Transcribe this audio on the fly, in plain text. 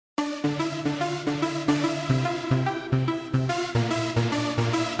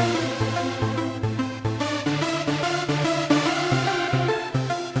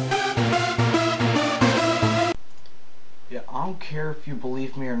care if you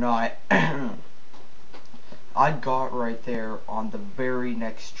believe me or not, I got right there on the very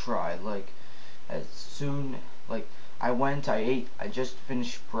next try. Like, as soon, like, I went, I ate, I just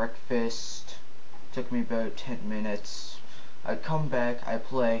finished breakfast, took me about 10 minutes, I come back, I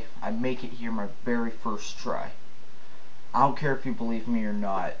play, I make it here my very first try. I don't care if you believe me or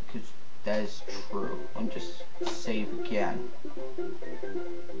not, because that is true. Let me just save again.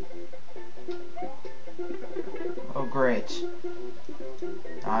 Oh great.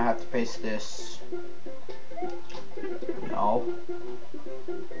 Now I have to face this. No.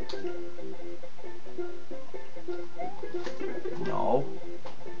 No.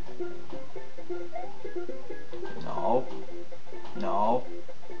 No. No.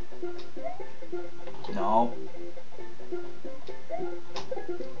 No.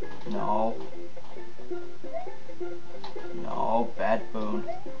 No. No, bad Boone.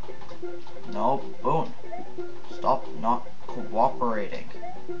 No, Boone. Stop not cooperating.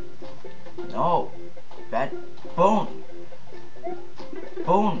 No, bad Boone.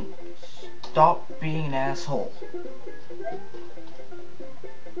 Boone, stop being an asshole.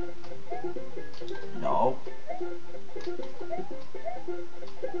 No.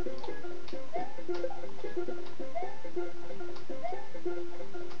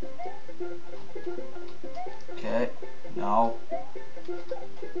 Okay, no.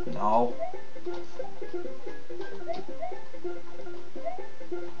 No.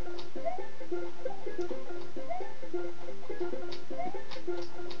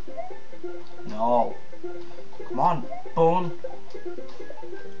 No. Come on, Boone.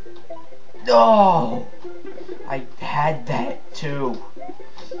 No! I had that too.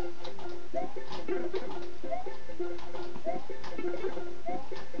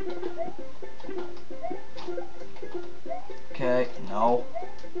 Okay, no.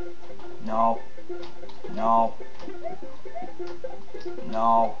 No. No.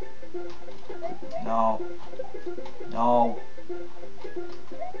 No. No. No.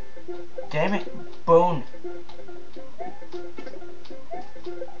 Damn it, Boone.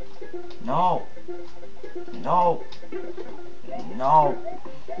 No. No. No.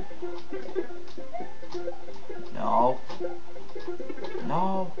 No.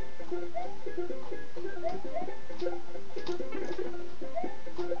 No.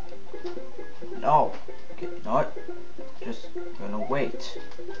 No. Okay, you know what? Just gonna wait.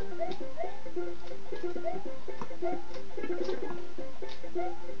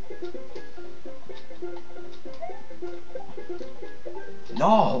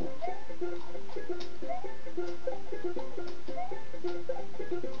 No.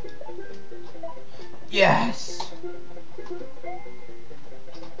 Yes.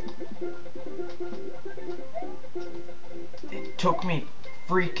 It took me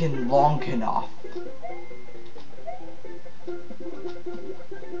freaking long enough.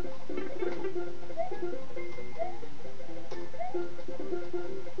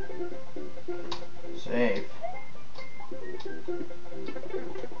 Save.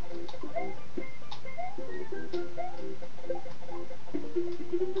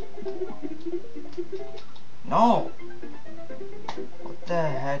 No. What the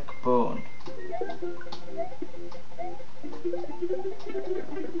heck, Boone?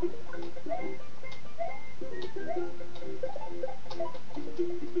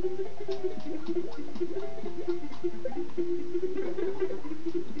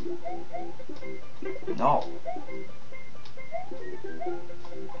 No.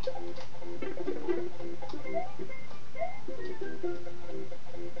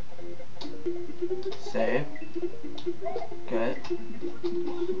 Save. Okay.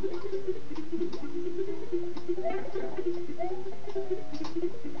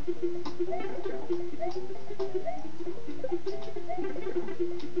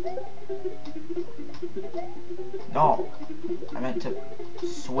 No. I meant to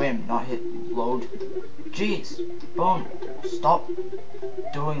swim, not hit load. Jeez. Boom. Stop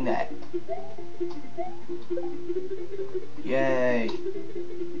doing that. Yay.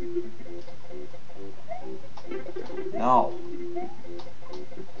 No.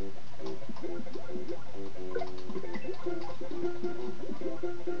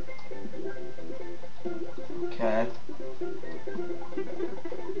 Okay.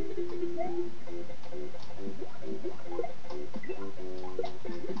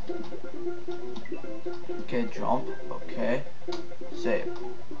 Okay, jump. Okay. Save.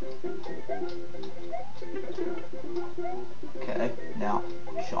 Okay, now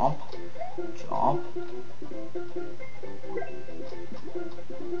jump. Jump.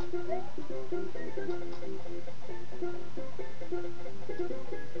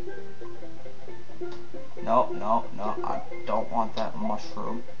 No, no, no, I don't want that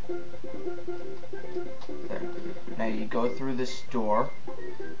mushroom. There. Now you go through this door.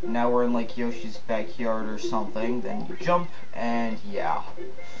 Now we're in like Yoshi's backyard or something. Then you jump, and yeah.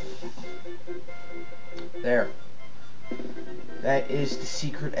 There. That is the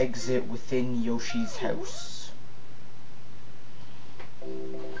secret exit within Yoshi's house.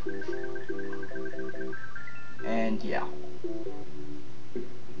 And yeah.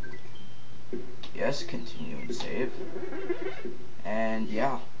 Yes, continue and save. And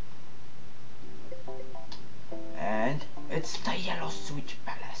yeah. And it's the Yellow Switch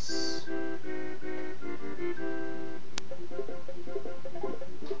Palace.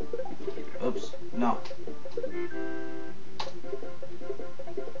 Oops, no.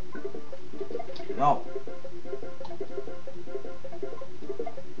 No.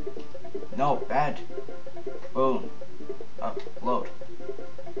 No, bad. Boom. Load.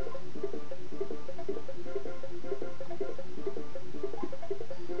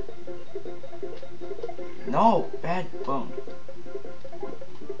 No, bad. Boom.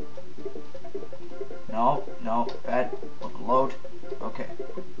 No, no, bad. Load. Okay.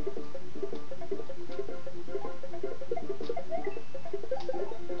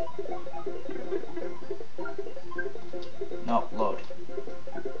 No, load.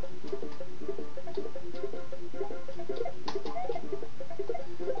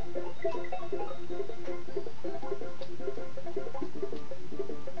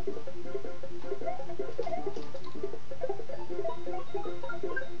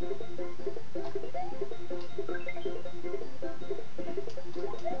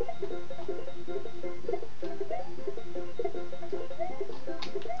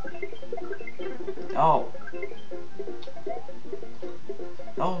 No.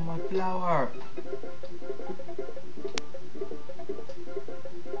 No, my flower.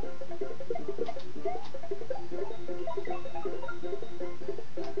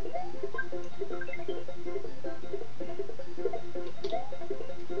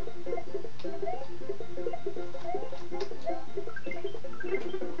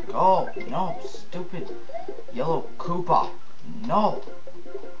 Oh, no, stupid yellow Koopa. No.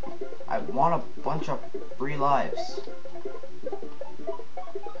 I want a bunch of free lives.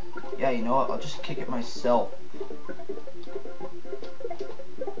 Yeah, you know what? I'll just kick it myself.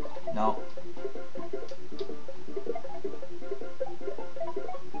 No.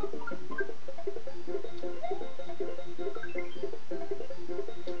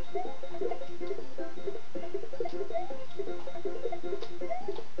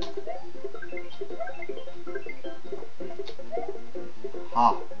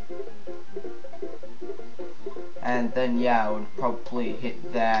 Ha. And then, yeah, I would probably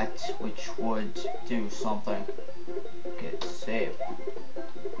hit that, which would do something. Get saved.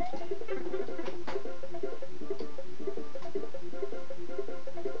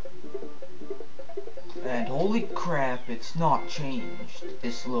 And holy crap, it's not changed,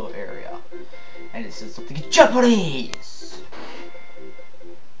 this little area. And it says something Japanese!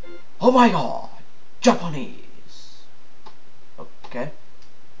 Oh my god! Japanese! Okay.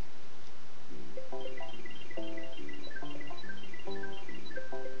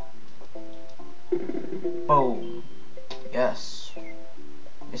 Boom. Yes.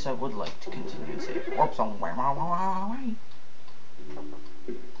 Yes, I would like to continue and save. Warp somewhere.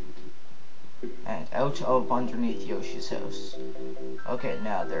 And out of underneath Yoshi's house. Okay,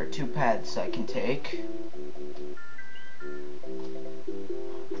 now there are two paths I can take.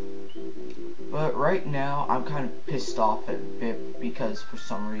 But right now, I'm kind of pissed off at it because for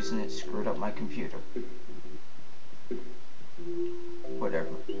some reason it screwed up my computer. Whatever.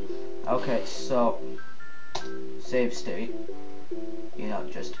 Okay, so save state. You know,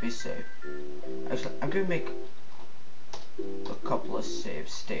 just to be safe. Actually, I'm gonna make a couple of save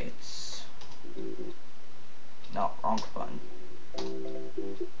states. No, wrong button.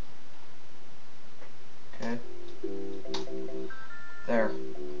 Okay. There.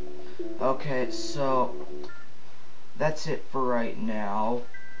 Okay, so that's it for right now.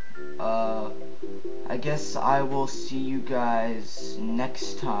 I guess I will see you guys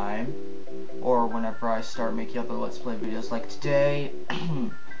next time, or whenever I start making other Let's Play videos. Like today, I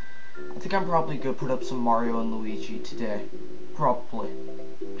think I'm probably gonna put up some Mario and Luigi today. Probably.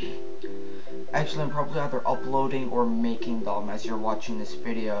 Actually, I'm probably either uploading or making them as you're watching this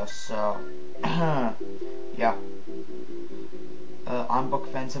video, so yeah. I'm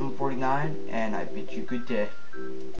BookFan749, and I bid you good day.